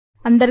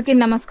అందరికీ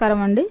నమస్కారం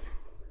అండి.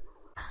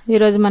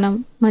 ఈరోజు మనం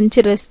మంచి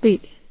రెసిపీ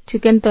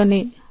చికెన్ తోని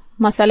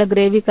మసాలా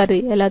గ్రేవీ కర్రీ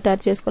ఎలా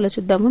తయారు చేసుకోవాలో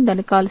చూద్దాము.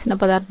 దానికి కావాల్సిన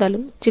పదార్థాలు: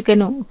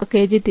 చికెన్ 1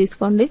 కేజీ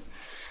తీసుకోండి.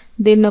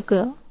 దీన్ని ఒక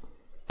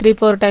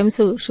 3-4 టైమ్స్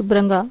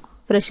శుభ్రంగా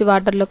ఫ్రెష్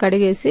వాటర్లో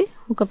కడిగేసి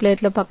ఒక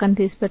ప్లేట్లో పక్కన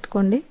తీసి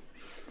పెట్టుకోండి.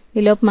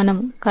 ఈలోపు మనం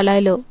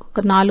కళాయిలో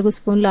ఒక 4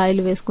 స్పూన్లు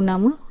ఆయిల్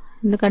వేసుకున్నాము.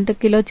 ఎందుకంటే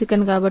కిలో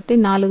చికెన్ కాబట్టి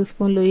 4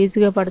 స్పూన్లు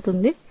ఈజీగా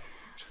పడుతుంది.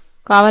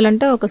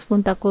 కావాలంటే 1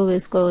 స్పూన్ తక్కువ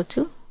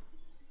వేసుకోవచ్చు.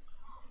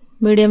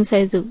 మీడియం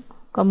సైజు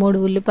ఒక 3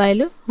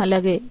 ఉల్లిపాయలు,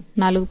 అలాగే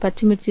 4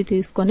 పచ్చిమిర్చి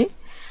తీసుకొని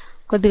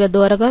కొద్దిగా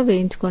దూరగా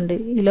వేయించుకోండి.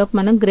 ఈలోపు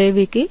మనం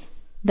గ్రేవీకి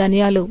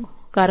ధనియాలు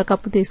 1/2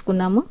 కప్పు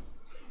తీసుకున్నాము.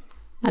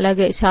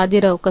 అలాగే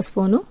షాజీరా 1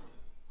 స్పూను,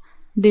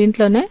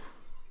 దీంట్లోనే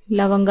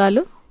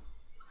లవంగాలు,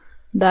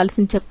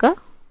 దాల్చిన చెక్క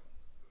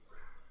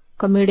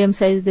ఒక మీడియం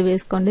సైజుది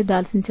వేసుకోండి.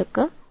 దాల్చిన చెక్క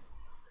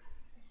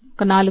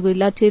ఒక 4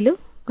 ఇలాచీలు,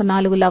 ఒక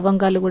 4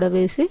 లవంగాలు కూడా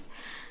వేసి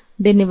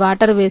దీన్ని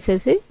వాటర్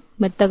వేసేసి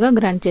మెత్తగా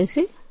గ్రైండ్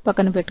చేసి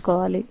పక్కన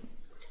పెట్టుకోవాలి.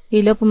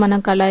 ఈలోపు మనం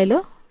కళాయిలో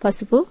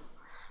పసుపు,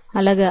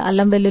 అలాగే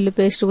అల్లం వెల్లుల్లి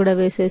పేస్ట్ కూడా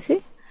వేసేసి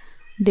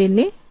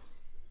దీన్ని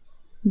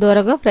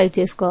దూరగా ఫ్రై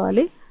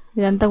చేసుకోవాలి.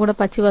 ఇదంతా కూడా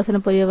పచ్చివాసన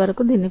పోయే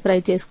వరకు దీన్ని ఫ్రై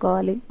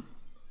చేసుకోవాలి.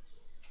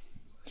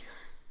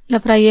 ఇలా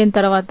ఫ్రై అయిన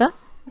తర్వాత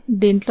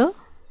దీంట్లో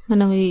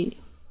మనం ఈ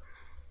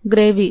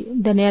గ్రేవీ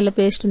ధనియాల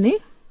పేస్ట్ని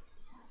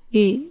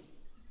ఈ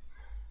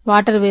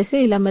వాటర్ వేసి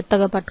ఇలా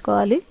మెత్తగా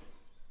పట్టుకోవాలి.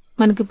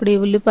 మనకి ఇప్పుడు ఈ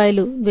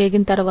ఉల్లిపాయలు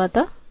వేగిన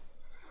తర్వాత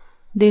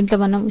దీంట్లో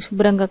మనం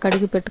శుభ్రంగా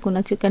కడిగి పెట్టుకున్న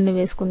చికెన్ని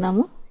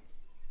వేసుకుందాము.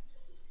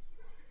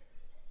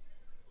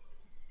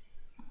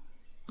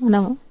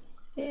 మనం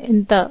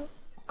ఎంత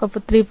ఒక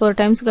 3-4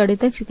 టైమ్స్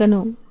కడిగితే చికెన్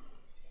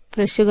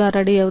ఫ్రెష్గా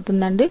రెడీ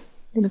అవుతుందండి.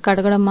 దీన్ని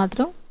కడగడం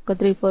మాత్రం ఒక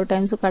 3-4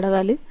 టైమ్స్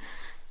కడగాలి,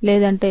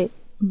 లేదంటే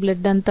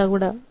బ్లడ్ అంతా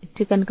కూడా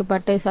చికెన్కి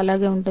పట్టేసి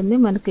అలాగే ఉంటుంది.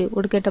 మనకి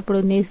ఉడికేటప్పుడు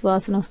నీసు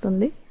వాసన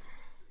వస్తుంది.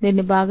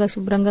 దీన్ని బాగా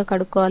శుభ్రంగా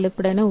కడుక్కోవాలి.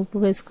 ఎప్పుడైనా ఉప్పు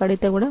వేసి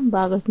కడిగితే కూడా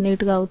బాగా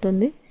నీట్గా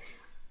అవుతుంది.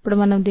 ఇప్పుడు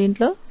మనం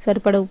దీంట్లో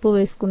సరిపడా ఉప్పు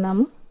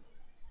వేసుకున్నాము.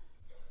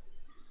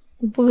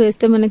 ఉప్పు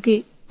వేస్తే మనకి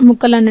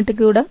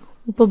ముక్కలన్నిటికీ కూడా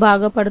ఉప్పు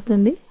బాగా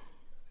పడుతుంది,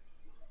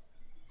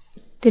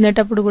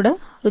 తినేటప్పుడు కూడా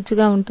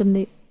రుచిగా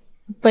ఉంటుంది.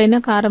 ఉప్పు అయినా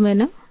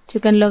కారమైనా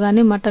చికెన్లో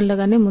కానీ మటన్లో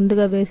కానీ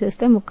ముందుగా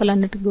వేసేస్తే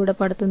ముక్కలన్నిటికీ కూడా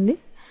పడుతుంది.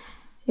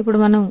 ఇప్పుడు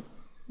మనం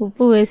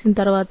ఉప్పు వేసిన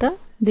తర్వాత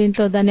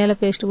దీంట్లో ధనియాల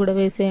పేస్ట్ కూడా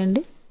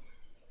వేసేయండి.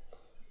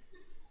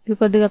 ఇది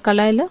కొద్దిగా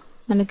కళాయిలో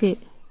మనకి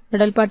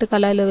వెడల్పాటి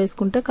కళాయిలో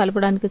వేసుకుంటే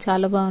కలపడానికి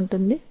చాలా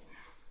బాగుంటుంది,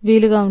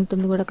 వీలుగా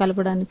ఉంటుంది కూడా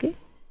కలపడానికి.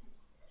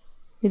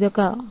 ఇది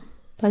ఒక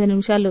 10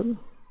 నిమిషాలు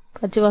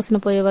పచ్చివాసన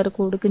పోయే వరకు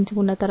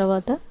ఉడికించుకున్న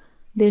తర్వాత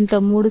దీంట్లో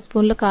 3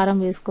 స్పూన్ల కారం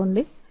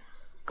వేసుకోండి.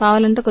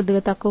 కావాలంటే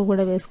కొద్దిగా తక్కువ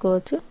కూడా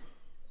వేసుకోవచ్చు.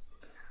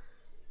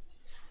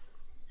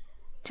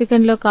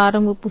 చికెన్లో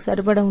కారం ఉప్పు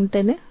సరిపడా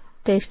ఉంటేనే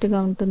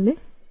టేస్ట్గా ఉంటుంది,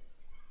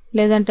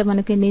 లేదంటే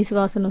మనకి నీసు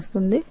వాసన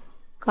వస్తుంది.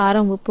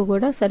 కారం ఉప్పు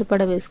కూడా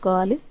సరిపడా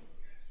వేసుకోవాలి.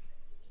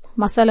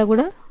 మసాలా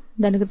కూడా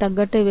దానికి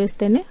తగ్గట్టే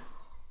వేస్తేనే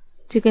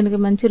చికెన్కి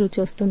మంచి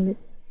రుచి వస్తుంది.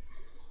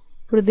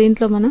 ఇప్పుడు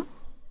దీంట్లో మనం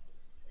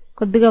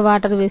కొద్దిగా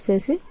వాటర్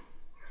వేసేసి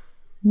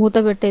మూత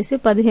పెట్టేసి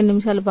 15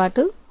 నిమిషాల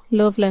పాటు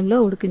లో ఫ్లేమ్లో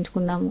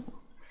ఉడికించుకున్నాము.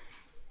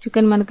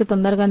 చికెన్ మనకి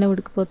తొందరగానే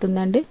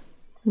ఉడికిపోతుందండి.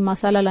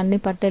 మసాలాలు అన్నీ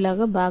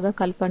పట్టేలాగా బాగా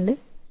కలపండి.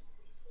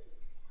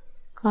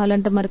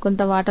 కావాలంటే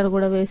మరికొంత వాటర్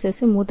కూడా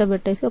వేసేసి మూత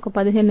పెట్టేసి ఒక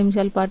 15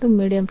 నిమిషాల పాటు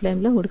మీడియం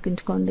ఫ్లేమ్లో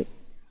ఉడికించుకోండి.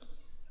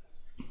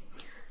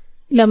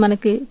 ఇలా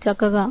మనకి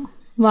చక్కగా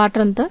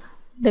వాటర్ అంతా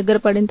దగ్గర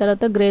పడిన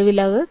తర్వాత గ్రేవీ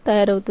లాగా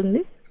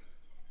తయారవుతుంది.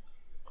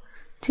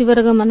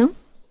 చివరగా మనం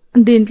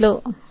దీంట్లో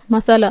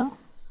మసాలా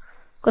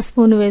 1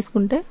 స్పూన్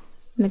వేసుకుంటే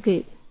మనకి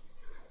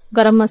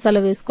గరం మసాలా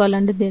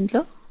వేసుకోవాలండి.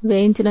 దీంట్లో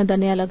వేయించిన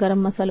ధనియాల గరం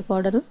మసాలా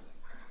పౌడరు.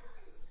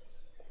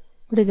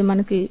 ఇప్పుడు ఇది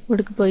మనకి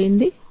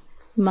ఉడికిపోయింది.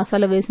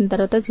 మసాలా వేసిన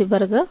తర్వాత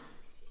చివరగా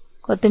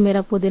కొత్తిమీర,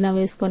 పుదీనా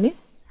వేసుకొని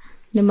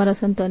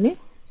నిమ్మరసంతో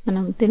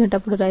మనం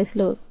తినేటప్పుడు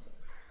రైస్లో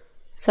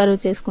సర్వ్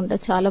చేసుకుంటే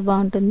చాలా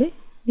బాగుంటుంది.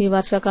 ఈ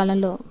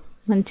వర్షాకాలంలో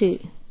మంచి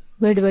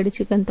వేడివేడి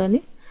చికెన్తో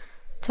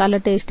చాలా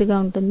టేస్టీగా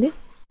ఉంటుంది.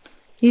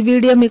 ఈ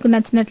వీడియో మీకు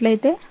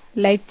నచ్చినట్లయితే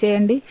లైక్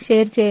చేయండి,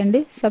 షేర్ చేయండి,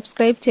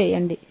 సబ్స్క్రైబ్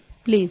చేయండి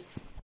ప్లీజ్.